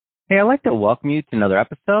Hey, I'd like to welcome you to another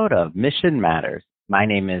episode of Mission Matters. My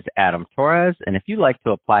name is Adam Torres, and if you'd like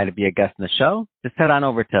to apply to be a guest in the show, just head on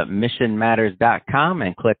over to missionmatters.com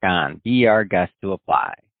and click on Be Our Guest to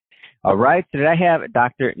apply. All right, so today I have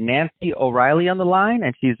Dr. Nancy O'Reilly on the line,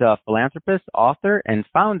 and she's a philanthropist, author, and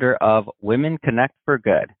founder of Women Connect for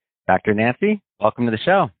Good. Dr. Nancy, welcome to the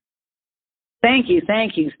show. Thank you.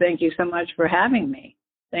 Thank you so much for having me.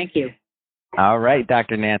 Thank you. All right,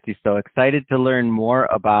 Dr. Nancy, so excited to learn more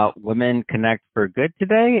about Women Connect for Good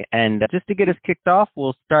today. And just to get us kicked off,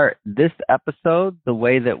 we'll start this episode the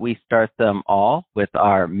way that we start them all with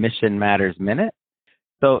our Mission Matters Minute.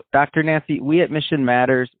 So, Dr. Nancy, we at Mission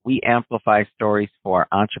Matters, we amplify stories for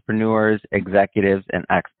entrepreneurs, executives, and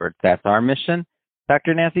experts. That's our mission.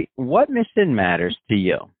 Dr. Nancy, what mission matters to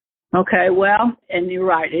you? Okay, well, and you're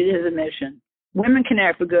right, it is a mission. Women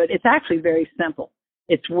Connect for Good, it's actually very simple.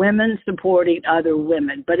 It's women supporting other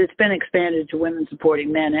women, but it's been expanded to women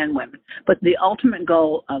supporting men and women. But the ultimate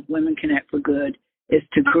goal of Women Connect for Good is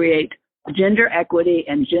to create gender equity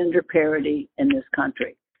and gender parity in this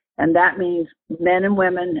country. And that means men and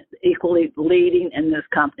women equally leading in this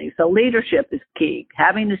company. So leadership is key.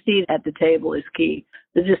 Having a seat at the table is key.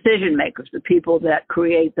 The decision makers, the people that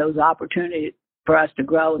create those opportunities for us to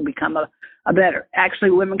grow and become a better.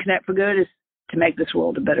 Actually, Women Connect for Good is to make this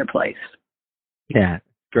world a better place. Yeah,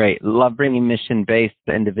 great. Love bringing mission-based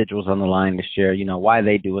individuals on the line to share, why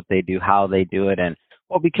they do what they do, how they do it, and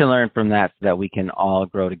what we can learn from that so that we can all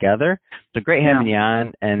grow together. So great having you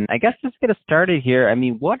on. And I guess let's get us started here. I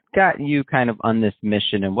mean, what got you kind of on this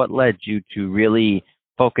mission and what led you to really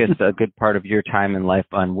focus a good part of your time in life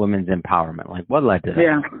on women's empowerment? Like, what led to that?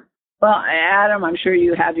 Yeah. Well, Adam, I'm sure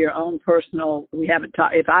you have your own personal, we haven't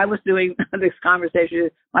talked, if I was doing this conversation,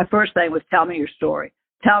 my first thing was tell me your story.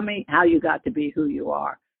 Tell me how you got to be who you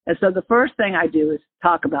are. And so the first thing I do is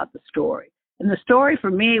talk about the story. And the story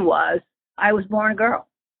for me was I was born a girl.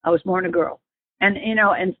 And,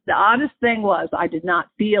 and the oddest thing was I did not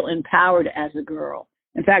feel empowered as a girl.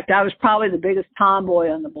 In fact, I was probably the biggest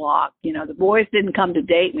tomboy on the block. The boys didn't come to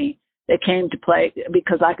date me. They came to play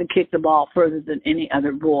because I could kick the ball further than any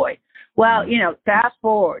other boy. Well, fast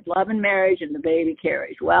forward, love and marriage and the baby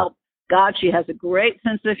carriage. Well, God, she has a great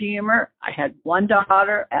sense of humor. I had one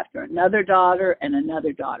daughter after another daughter and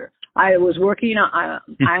another daughter. I was working on,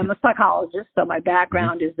 I am a psychologist, so my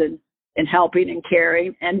background is in helping and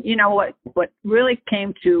caring. And what really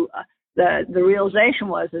came to the realization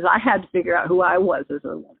was I had to figure out who I was as a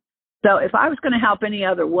woman. So if I was going to help any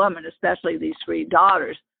other woman, especially these three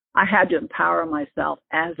daughters, I had to empower myself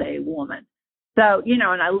as a woman. So,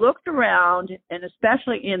 and I looked around, and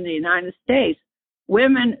especially in the United States,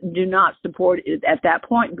 women do not support, at that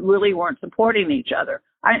point, really weren't supporting each other.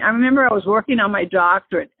 I remember I was working on my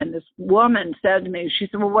doctorate, and this woman said to me, she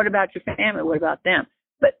said, well, what about your family? What about them?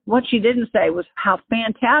 But what she didn't say was how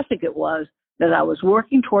fantastic it was that I was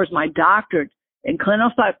working towards my doctorate in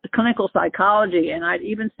clinical psychology. And I'd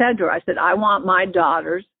even said to her, I said, I want my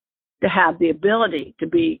daughters to have the ability to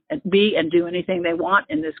be and do anything they want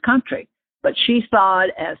in this country. But she saw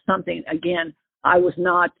it as something, again, I was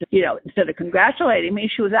not, instead of congratulating me,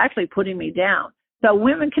 she was actually putting me down. So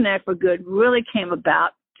Women Connect for Good really came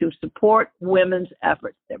about to support women's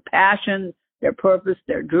efforts, their passion, their purpose,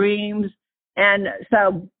 their dreams. And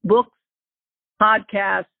so books,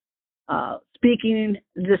 podcasts, speaking,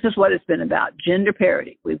 this is what it's been about, gender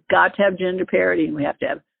parity. We've got to have gender parity, and we have to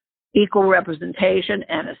have equal representation,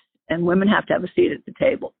 and women have to have a seat at the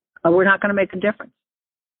table. We're not going to make a difference.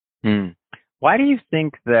 Why do you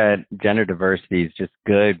think that gender diversity is just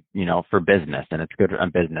good, for business, and it's good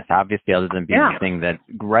on business? Obviously, other than being a thing that's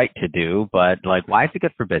right to do, but why is it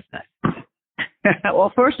good for business?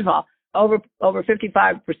 Well, first of all, over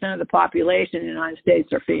 55% of the population in the United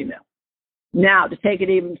States are female. Now, to take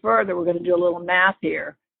it even further, we're going to do a little math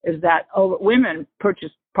here, is that women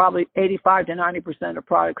purchase probably 85 to 90% of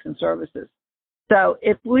products and services. So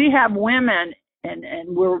if we have women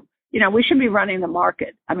and we're, we should be running the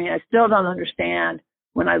market. I mean, I still don't understand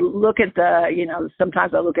when I look at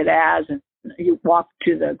sometimes I look at ads and you walk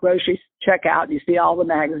to the grocery checkout and you see all the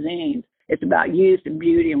magazines. It's about youth and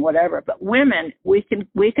beauty and whatever. But women, we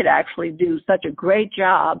could actually do such a great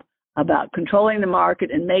job about controlling the market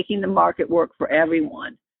and making the market work for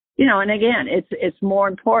everyone. And again, it's more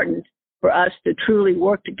important for us to truly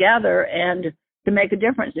work together and to make a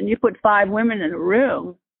difference. And you put 5 women in a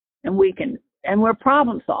room and we're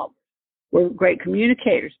problem solvers. We're great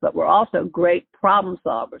communicators, but we're also great problem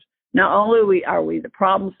solvers. Not only are we the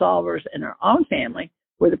problem solvers in our own family,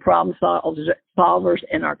 we're the problem solvers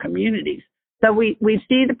in our communities. So we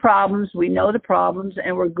see the problems, we know the problems,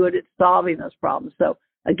 and we're good at solving those problems. So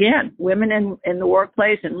again, women in the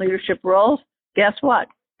workplace and leadership roles, guess what?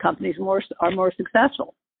 Companies are more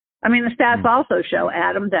successful. I mean, the stats also show,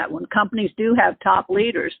 Adam, that when companies do have top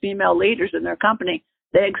leaders, female leaders in their company,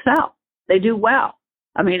 they excel. They do well.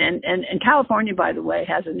 I mean, and California, by the way,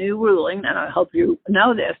 has a new ruling, and I hope you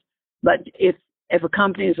know this, but if a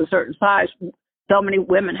company is a certain size, so many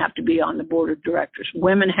women have to be on the board of directors.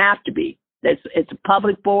 Women have to be. It's a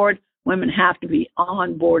public board. Women have to be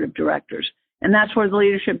on board of directors. And that's where the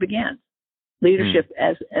leadership begins. Leadership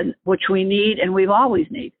which we need and we've always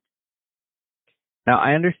needed. Now,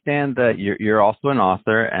 I understand that you're also an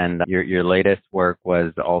author, and your latest work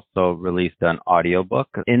was also released on audiobook.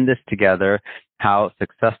 In this together, how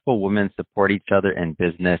successful women support each other in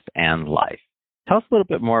business and life. Tell us a little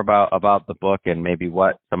bit more about the book and maybe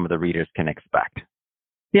what some of the readers can expect.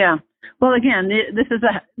 Yeah. Well, again,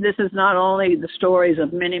 this is not only the stories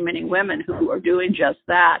of many, many women who are doing just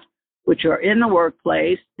that, which are in the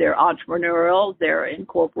workplace, they're entrepreneurial, they're in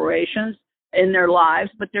corporations, in their lives,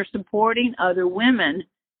 but they're supporting other women.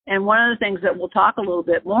 And one of the things that we'll talk a little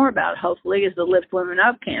bit more about, hopefully, is the Lift Women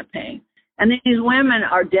Up campaign. And these women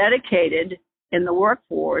are dedicated in the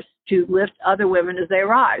workforce to lift other women as they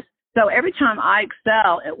rise. So every time I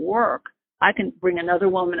excel at work, I can bring another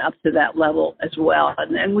woman up to that level as well.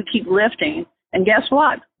 And we keep lifting. And guess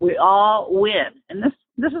what? We all win. And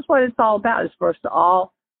this is what it's all about, is for us to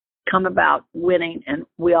all come about winning, and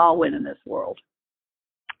we all win in this world.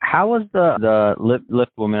 How was the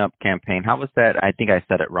Lift Women Up campaign? How was that? I think I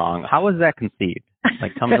said it wrong. How was that conceived?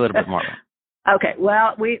 Like, tell me a little bit more. Okay.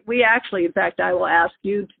 Well, we actually, in fact, I will ask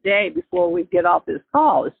you today before we get off this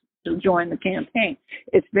call is to join the campaign.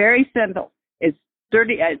 It's very simple. It's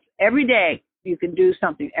every day you can do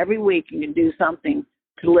something. Every week you can do something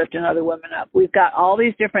to lift another woman up. We've got all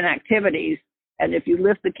these different activities, and if you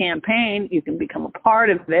lift the campaign, you can become a part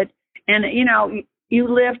of it. And, you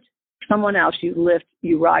lift someone else,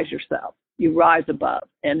 you rise yourself, you rise above.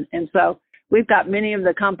 And so we've got many of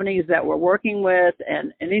the companies that we're working with,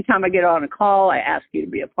 and anytime I get on a call, I ask you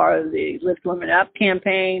to be a part of the Lift Women Up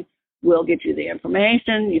campaign. We'll get you the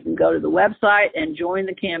information. You can go to the website and join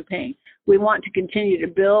the campaign. We want to continue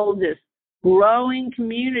to build this growing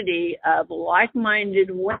community of like-minded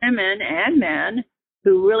women and men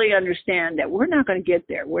who really understand that we're not going to get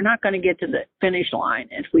there. We're not going to get to the finish line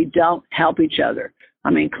if we don't help each other. I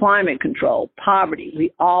mean, climate control, poverty,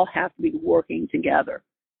 we all have to be working together.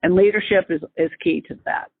 And leadership is key to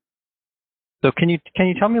that. So can you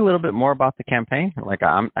tell me a little bit more about the campaign? Like,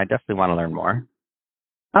 I definitely want to learn more.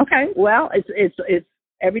 Okay. Well, it's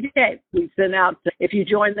every day. We send out, if you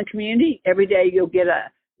join the community, every day you'll get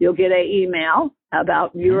a email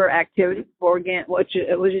about your activity which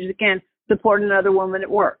is again, support another woman at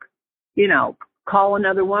work. Call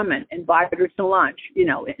another woman, invite her to lunch,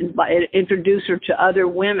 introduce her to other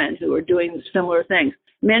women who are doing similar things,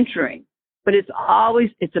 mentoring. But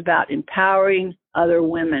it's about empowering other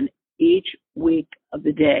women each week of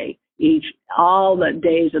the day, all the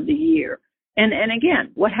days of the year. And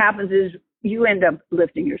again, what happens is you end up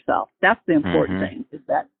lifting yourself. That's the important thing, is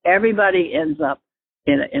that everybody ends up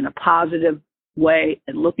in a positive way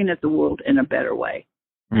and looking at the world in a better way.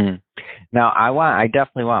 Now, I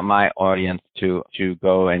definitely want my audience to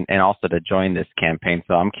go and also to join this campaign.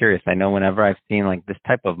 So I'm curious. I know whenever I've seen like this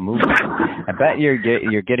type of movement, I bet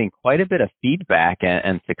you're getting quite a bit of feedback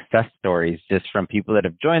and success stories just from people that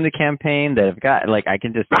have joined the campaign, that have got, like, I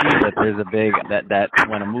can just see that there's a big, that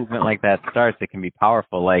when a movement like that starts, it can be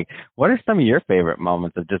powerful. Like, what are some of your favorite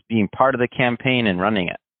moments of just being part of the campaign and running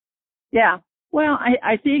it? Yeah. Well,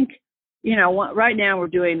 I think, right now we're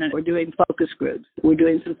doing focus groups. We're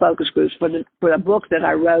doing some focus groups for a book that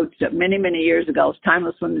I wrote many, many years ago. It's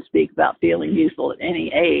Timeless Women Speak, about feeling useful at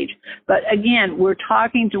any age. But again, we're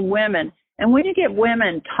talking to women, and when you get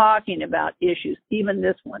women talking about issues, even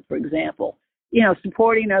this one, for example,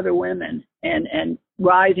 supporting other women and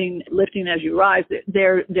rising, lifting as you rise,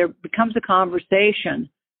 there becomes a conversation.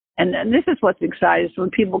 And this is what's exciting, is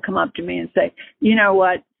when people come up to me and say, you know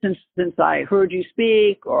what, since I heard you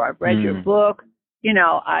speak or I've read your book,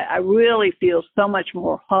 I really feel so much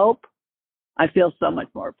more hope. I feel so much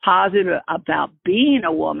more positive about being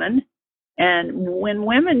a woman. And when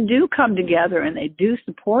women do come together and they do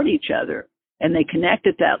support each other and they connect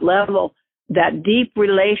at that level, that deep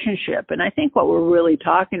relationship, and I think what we're really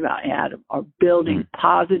talking about, Adam, are building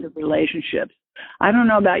positive relationships. I don't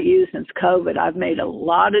know about you, since COVID, I've made a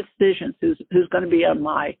lot of decisions who's going to be on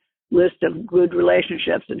my list of good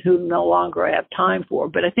relationships and who no longer I have time for.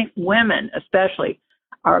 But I think women especially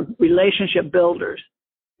are relationship builders.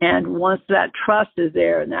 And once that trust is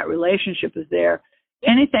there and that relationship is there,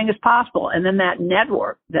 anything is possible. And then that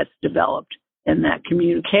network that's developed and that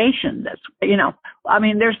communication. That's,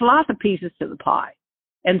 there's lots of pieces to the pie.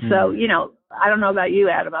 And so, I don't know about you,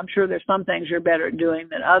 Adam. I'm sure there's some things you're better at doing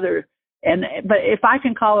than others. But if I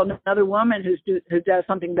can call another woman who does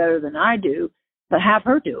something better than I do, but have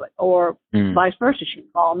her do it, or vice versa, she can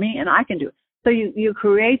call me and I can do it. So you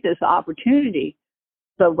create this opportunity.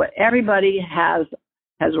 So everybody has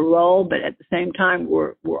a role, but at the same time,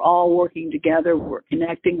 we're all working together. We're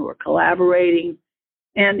connecting. We're collaborating,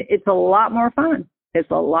 and it's a lot more fun.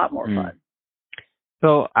 It's a lot more fun.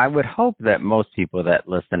 So I would hope that most people that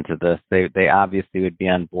listen to this, they obviously would be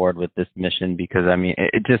on board with this mission because,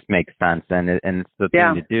 it just makes sense and it's the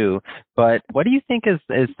thing to do. But what do you think is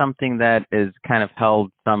something that is kind of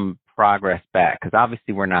held some progress back? Because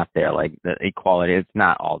obviously we're not there. Like the equality, it's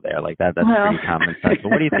not all there. Like that's pretty common sense. But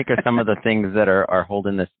what do you think are some of the things that are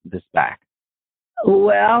holding this back?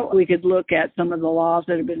 Well, we could look at some of the laws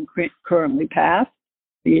that have been currently passed,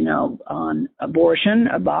 on abortion,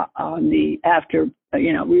 on the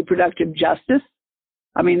reproductive justice.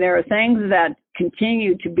 There are things that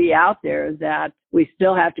continue to be out there that we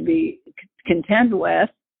still have to be content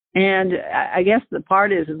with. And I guess the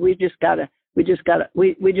part is we just have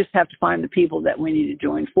to find the people that we need to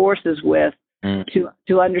join forces with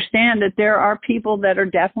to understand that there are people that are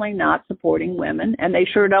definitely not supporting women, and they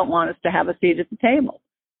sure don't want us to have a seat at the table.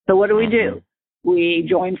 So what do? We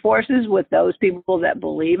join forces with those people that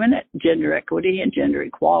believe in it, gender equity and gender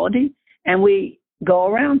equality, and we go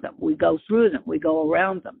around them. We go through them. We go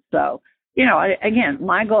around them. So, again,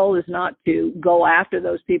 my goal is not to go after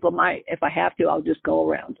those people. If I have to, I'll just go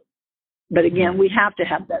around them. But again, we have to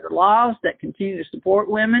have better laws that continue to support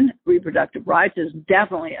women. Reproductive rights is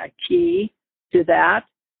definitely a key to that.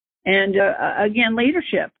 And again,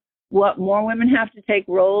 leadership. What more women have to take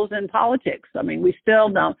roles in politics. We still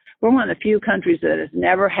don't. We're one of the few countries that has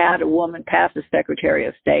never had a woman pass as Secretary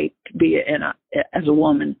of State to be as a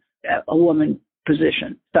woman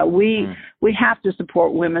position. So we have to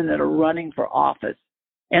support women that are running for office,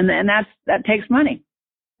 and that takes money.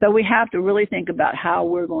 So we have to really think about how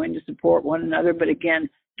we're going to support one another. But again,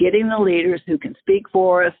 getting the leaders who can speak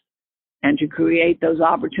for us and to create those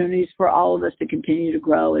opportunities for all of us to continue to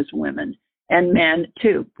grow as women. And men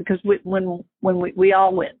too, because when we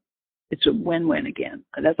all win, it's a win-win again.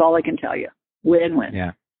 That's all I can tell you. Win-win.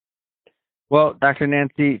 Yeah. Well, Dr.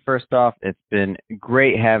 Nancy, first off, it's been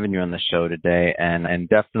great having you on the show today, and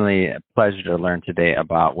definitely a pleasure to learn today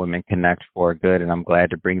about Women Connect for Good, and I'm glad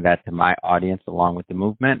to bring that to my audience along with the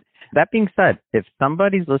movement. That being said, if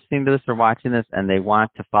somebody's listening to this or watching this and they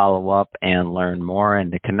want to follow up and learn more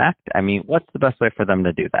and to connect, what's the best way for them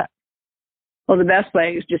to do that? Well, the best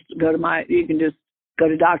way is just you can just go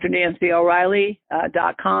to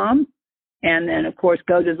drnancyoreilly.com, and then, of course,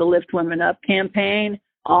 go to the Lift Women Up campaign.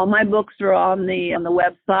 All my books are on the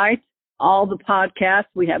website. All the podcasts,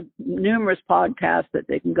 we have numerous podcasts that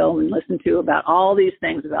they can go and listen to about all these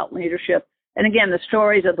things about leadership. And again, the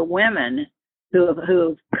stories of the women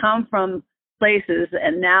who've come from places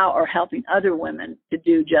and now are helping other women to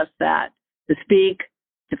do just that, to speak,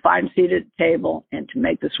 to find a seat at the table, and to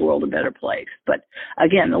make this world a better place. But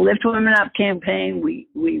again, the Lift Women Up campaign, we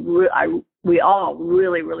all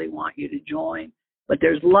really, really want you to join. But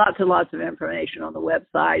there's lots and lots of information on the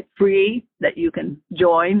website, free, that you can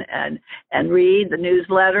join and read, the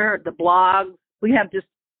newsletter, the blog. We have just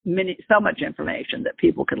so much information that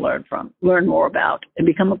people can learn more about, and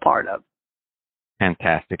become a part of.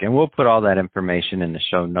 Fantastic. And we'll put all that information in the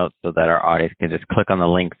show notes so that our audience can just click on the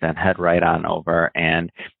links and head right on over.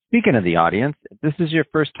 And speaking of the audience, if this is your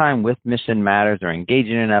first time with Mission Matters or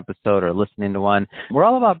engaging in an episode or listening to one, we're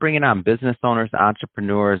all about bringing on business owners,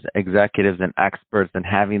 entrepreneurs, executives, and experts and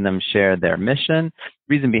having them share their mission,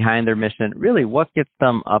 reason behind their mission, really what gets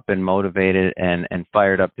them up and motivated and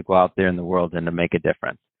fired up to go out there in the world and to make a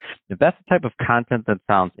difference. If that's the type of content that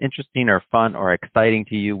sounds interesting or fun or exciting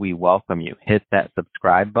to you, we welcome you. Hit that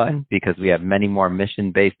subscribe button because we have many more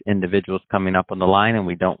mission-based individuals coming up on the line, and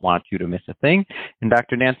we don't want you to miss a thing. And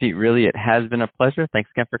Dr. Nancy, really, it has been a pleasure. Thanks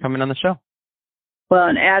again for coming on the show. Well,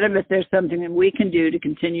 and Adam, if there's something that we can do to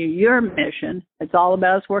continue your mission, it's all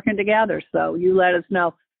about us working together. So you let us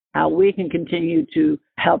know how we can continue to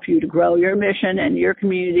help you to grow your mission and your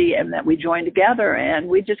community, and that we join together and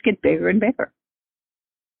we just get bigger and bigger.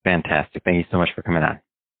 Fantastic. Thank you so much for coming on.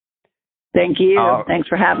 Thank you. Thanks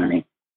for having me.